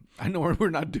I know we're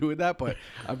not doing that, but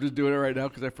I'm just doing it right now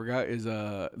because I forgot is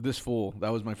This Fool.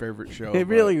 That was my favorite show. It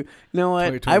really, you know what? I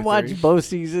 2023. watched both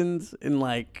seasons in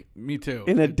like Me too.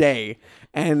 in a day,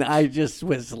 and I just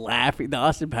was laughing. The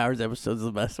Austin Powers episode is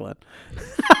the best one.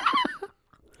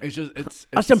 It's just it's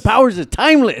Austin Powers is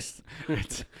timeless.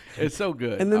 it's so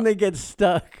good. And then they get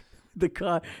stuck. The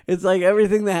car. It's like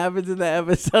everything that happens in the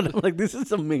episode. I'm like, this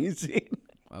is amazing.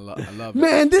 I love it.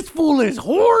 Man, this fool is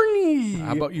horny.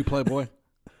 How about you, Playboy?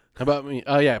 How about me?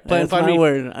 Oh yeah, That's find my me.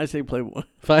 word. I say Playboy.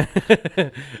 Find,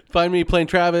 find me playing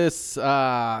Travis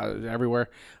everywhere.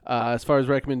 As far as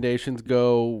recommendations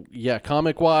go, yeah,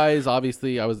 comic wise,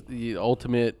 obviously, I was the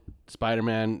Ultimate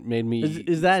Spider-Man made me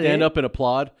Is that stand it? up and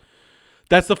applaud.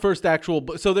 That's the first actual.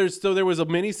 So there was a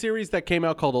mini series that came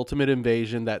out called Ultimate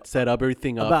Invasion that set up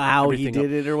everything up About how he everything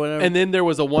did it or whatever. And then there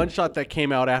was a one shot that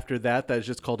came out after that that's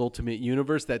just called Ultimate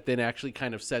Universe that then actually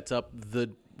kind of sets up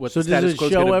what so the status does it quo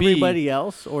is show going to be. everybody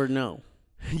else or no?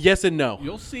 Yes and no.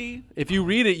 You'll see. If you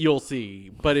read it, you'll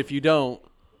see. But if you don't,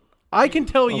 I can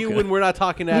tell you when we're not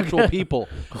talking to actual people.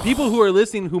 People who are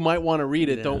listening who might want to read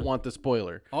it don't want the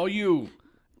spoiler. All you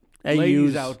Hey, ladies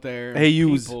use- out there, Hey,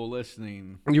 use. people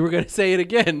listening. You were going to say it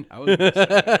again. I was gonna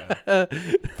say,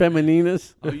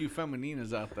 Femininas. all you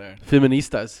femininas out there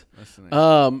Feministas.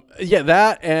 listening. Yeah,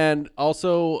 that and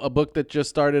also a book that just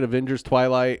started, Avengers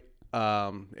Twilight.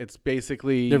 It's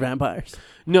basically They're vampires.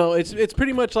 no, it's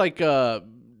pretty much like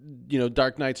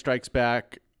Dark Knight Strikes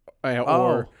Back,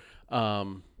 or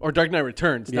Dark Knight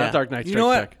Returns, Yeah. not Dark Knight You Strikes know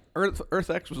what? Back. Earth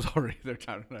X was already there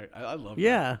time tonight. I love that.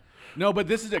 Yeah. No, but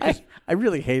this is it. 'Cause I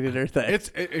really hated Earth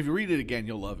X. if you read it again,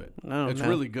 you'll love it. I don't It's know.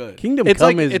 really good. Kingdom It's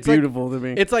Come like- is it's like- beautiful to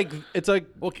me. It's like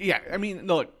Well, yeah. I mean,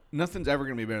 no, look, nothing's ever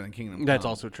gonna be better than Kingdom. that's Come.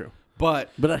 also true.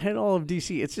 But But I had all of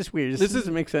DC. It's just weird. This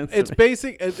doesn't make sense. It's to me.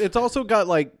 basic. It's also got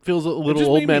feels a little just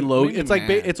Old made Man me- Logan. made me It's like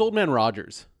mad. it's Old Man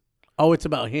Rogers. Oh, it's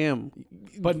about him.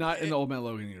 but not in the Old Man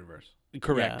Logan universe.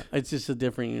 Correct. Yeah, it's just a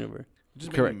different universe. It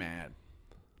just made Correct. me mad.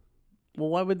 Well,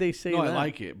 why would they say No, that? I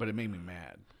like it, but it made me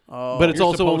mad. Oh, But it's You're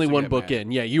also supposed only to one get book mad.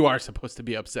 in. Yeah, you are supposed to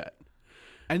be upset.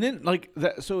 And then like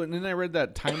that. So and then I read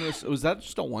that Timeless. Was that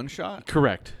just a one shot?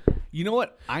 Correct. You know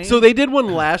what? So they did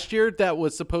one last year that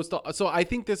was supposed to. So I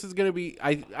think this is going to be.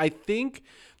 I think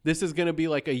this is going to be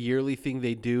like a yearly thing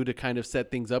they do to kind of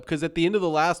set things up. Because at the end of the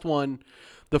last one,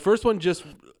 the first one just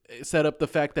set up the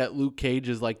fact that Luke Cage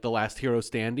is like the last hero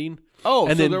standing. Oh,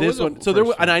 and so then there this was a one. So there,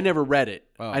 first and one. I never read it.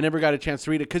 Oh. I never got a chance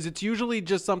to read it because it's usually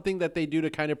just something that they do to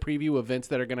kind of preview events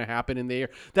that are going to happen in the year.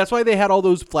 That's why they had all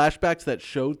those flashbacks that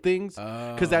showed things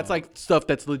because that's like stuff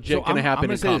that's legit going to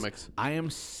happen in comics. I am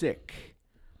sick.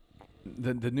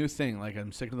 The new thing, like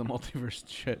I'm sick of the multiverse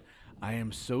shit. I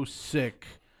am so sick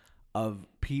of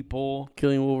people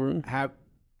Killing Wolverine.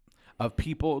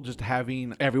 just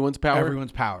having Everyone's power.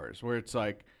 everyone's powers. Where it's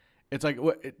like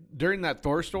during that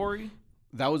Thor story,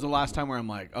 that was the last time where I'm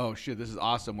like, oh shit, this is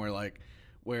awesome.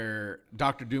 Where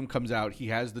Doctor Doom comes out, he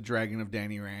has the Dragon of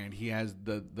Danny Rand, he has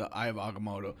the Eye of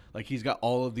Agamotto, like he's got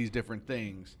all of these different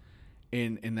things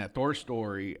in that Thor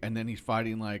story, and then he's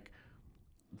fighting like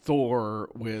Thor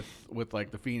with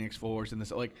like the Phoenix Force and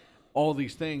this like all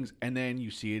these things, and then you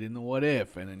see it in the What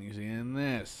If, and then you see it in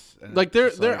this. And Like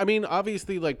it's they're just I mean,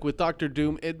 obviously, like with Doctor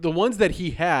Doom, the ones that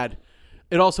he had,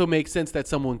 it also makes sense that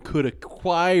someone could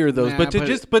acquire those. Nah, but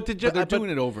they're doing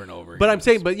it over and over. But again. I'm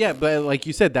saying, but like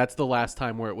you said, that's the last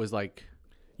time where it was like,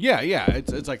 Yeah,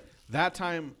 it's like that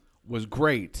time was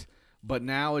great, But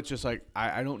now it's just like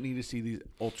I don't need to see these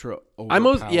ultra. I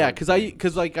most overpowered things.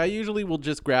 because I usually will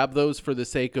just grab those for the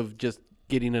sake of just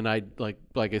getting an idea.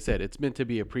 Like I said, it's meant to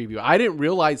be a preview. I didn't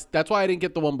realize that's why I didn't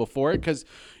get the one before it, because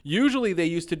usually they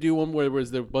used to do one where there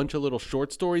was a bunch of little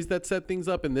short stories that set things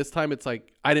up, and this time it's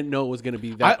like I didn't know it was going to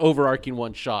be that overarching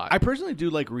one shot. I personally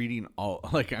do like reading all.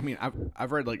 Like I mean,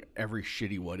 I've read like every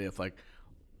shitty what if. Like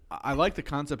I like the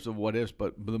concepts of what ifs,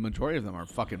 but the majority of them are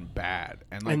fucking bad.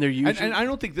 And like, they're usually and I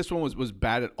don't think this one was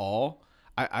bad at all.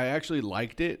 I actually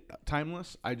liked it.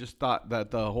 Timeless. I just thought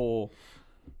that the whole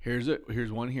here's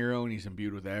one hero and he's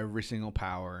imbued with every single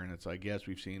power, and it's like, yes,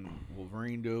 we've seen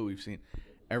Wolverine do it, we've seen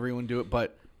everyone do it,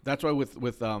 but that's why with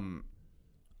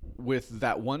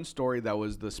that one story that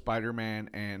was the Spider-Man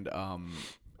and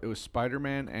it was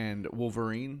Spider-Man and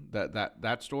Wolverine,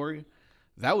 that story,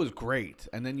 that was great.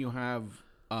 And then you have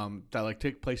that like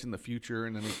take place in the future,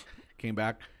 and then it came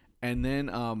back, and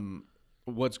then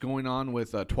what's going on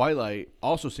with Twilight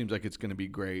also seems like it's going to be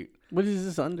great. What is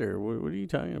this under? What are you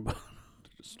talking about?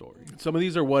 Story. Some of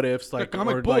these are what ifs, like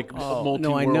comic or book. like Oh, multi-world.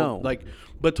 no, I know. Like,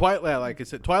 but Twilight, like I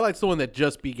said, Twilight's the one that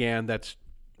just began. That's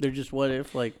They're just what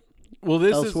if, like well,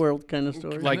 this Elseworld kind of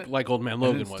story. is like Old Man And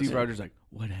Logan then was. Steve Rogers like,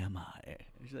 what am I? And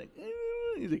she's like,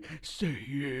 he's like, say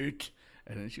it.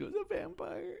 And then she goes, a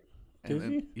vampire. And Does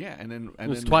then, he? Yeah, and then It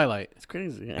was Twilight. It's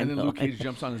crazy. And then Luke Cage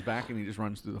jumps on his back and he just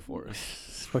runs through the forest.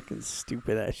 It's fucking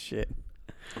stupid ass shit.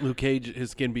 Luke Cage,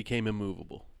 his skin became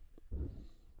immovable.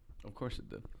 Of course it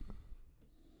did.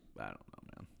 I don't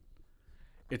know, man.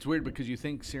 It's weird because you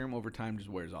think serum over time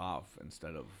just wears off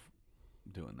instead of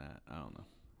doing that. I don't know.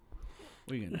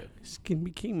 What are you gonna do? Skin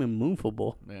became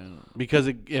immovable. Man, Because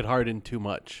it hardened too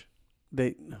much.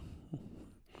 They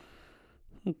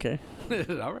okay.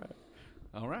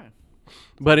 all right.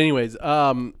 But anyways,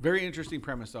 Very interesting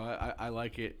premise, though. I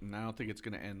like it, and I don't think it's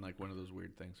gonna end like one of those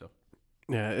weird things. So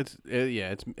yeah,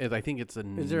 I think it's a.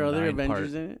 Is there other 9-part.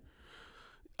 Avengers in it?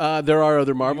 There are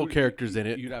other Marvel characters in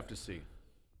it, You'd have to see.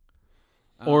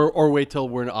 or wait till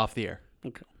we're off the air.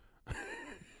 Okay.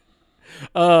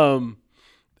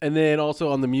 And then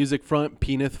also on the music front,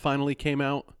 Peanut finally came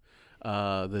out.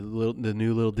 The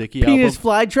new Little Dicky Penis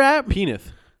album. flytrap? Peanut.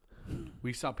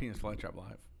 We saw Penis Flytrap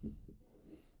live.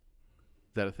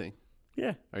 Is that a thing?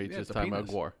 Yeah. Or are you Yeah, just it's a talking about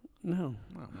penis. Gore? No.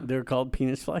 They're called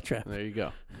penis flytrap. There you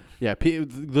go. Yeah,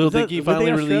 Little Was that- Dicky were they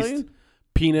finally released Australian?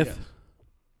 Peanut,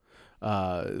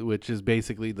 Yes. which is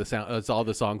basically the sound. It's all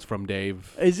the songs from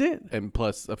Dave, Is it? and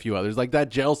plus a few others, like that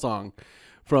Gel song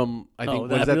from I think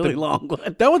that was that really the, long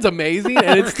one. That one's amazing,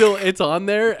 and it's on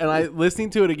there. And I listening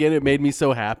to it again, it made me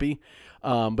so happy.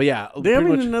 But yeah, They pretty having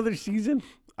much, another season?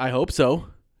 I hope so.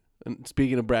 And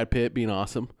speaking of Brad Pitt being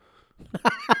awesome,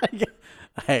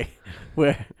 Hey,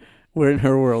 we're in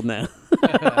her world now.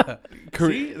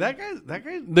 See, that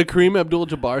guy. the Kareem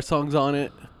Abdul-Jabbar song's on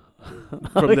it.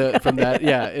 From that,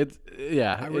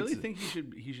 yeah, I really think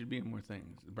he should be in more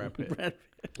things. Brad Pitt.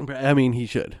 I mean, he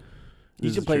should. You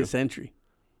This should is play true. the Sentry.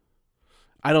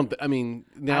 I don't. I mean,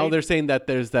 now they're saying that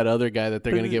there's that other guy that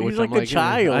they're But gonna get, he's which like I'm a like,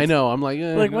 child. I know. I'm like,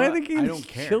 Like, why are they I getting don't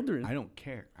care. children? I don't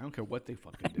care. I don't care what they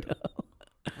fucking do.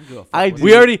 I don't give a fuck I what do.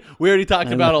 they we already talked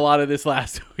I about know. a lot of this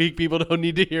last week. People don't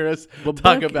need to hear us talk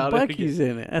Bucky- about it. Bucky's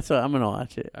in it. That's what I'm gonna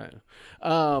watch it.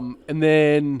 And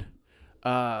then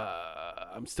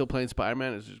I'm still playing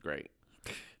Spider-Man. It's just great.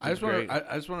 I just Great. want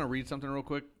to. I just want to read something real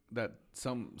quick that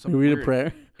some You read a weird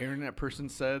prayer? internet person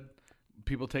said.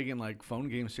 People taking like phone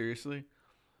games seriously,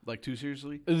 like too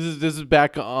seriously. This is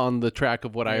back on the track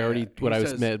of what I He was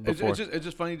says- meant before. It's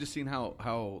just funny just seeing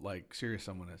how like serious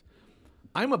someone is.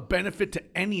 I'm a benefit to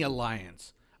any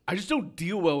alliance. I just don't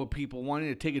deal well with people wanting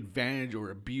to take advantage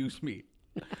or abuse me.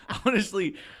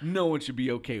 Honestly, no one should be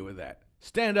okay with that.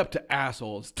 Stand up to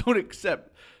assholes. Don't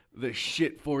accept the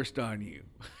shit forced on you.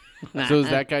 So is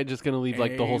that guy just gonna leave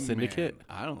like the whole Amen. syndicate?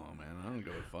 I don't know, man. I don't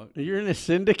give a fuck. You're in a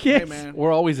syndicate? Hey, man.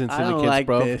 We're always in I syndicates, don't like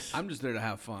bro. this. I'm just there to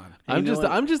have fun. I'm You know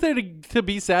what? just there to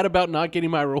be sad about not getting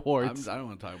my rewards. I don't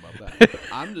want to talk about that.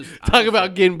 I'm just Talk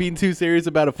about being too serious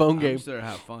about a phone I'm game. just there to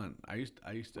have fun. I used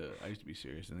to be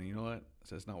serious, and then you know what? I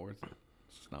said it's not worth it.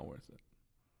 It's not worth it.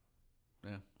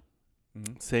 Yeah,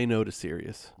 Say no to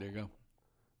serious. there you go.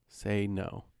 Say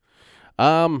no.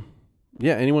 Yeah.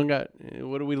 Anyone got?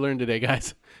 What did we learn today,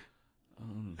 guys?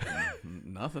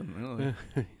 Nothing really.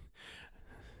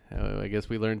 I guess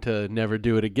we learned to never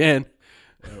do it again.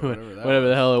 Whatever that Whatever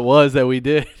the hell it was that we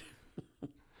did.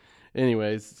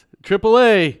 Anyways,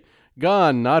 AAA,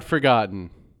 gone, not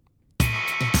forgotten.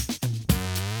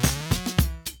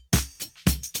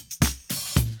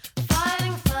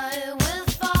 Fighting fire with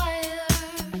fire.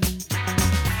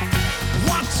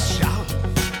 Watch out,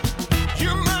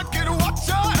 you might get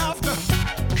water after.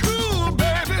 Cool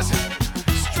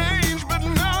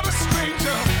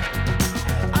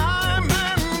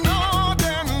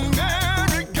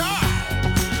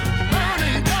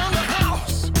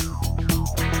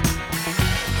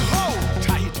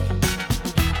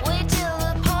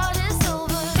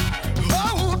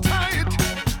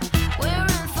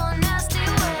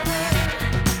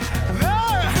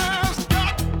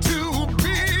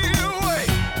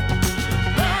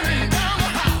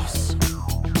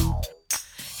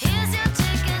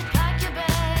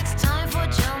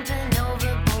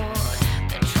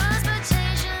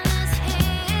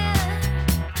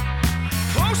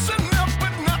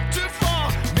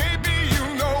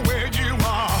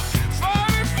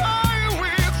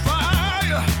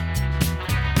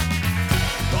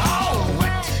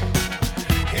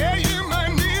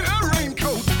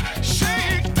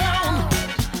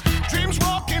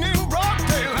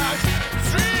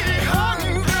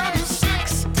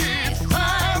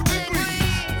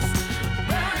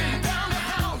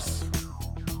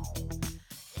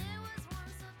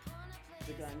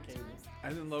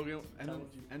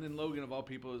And then Logan, of all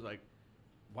people, is like,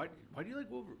 why do you like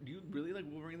Wolverine? Do you really like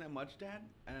Wolverine that much, Dad?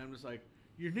 And I'm just like,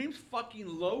 your name's fucking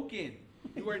Logan.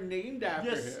 You are named after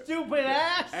You him. stupid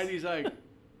ass. And he's like,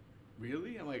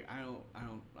 really? I'm like, I don't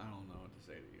know what to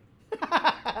say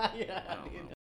to you. Yeah. I don't know.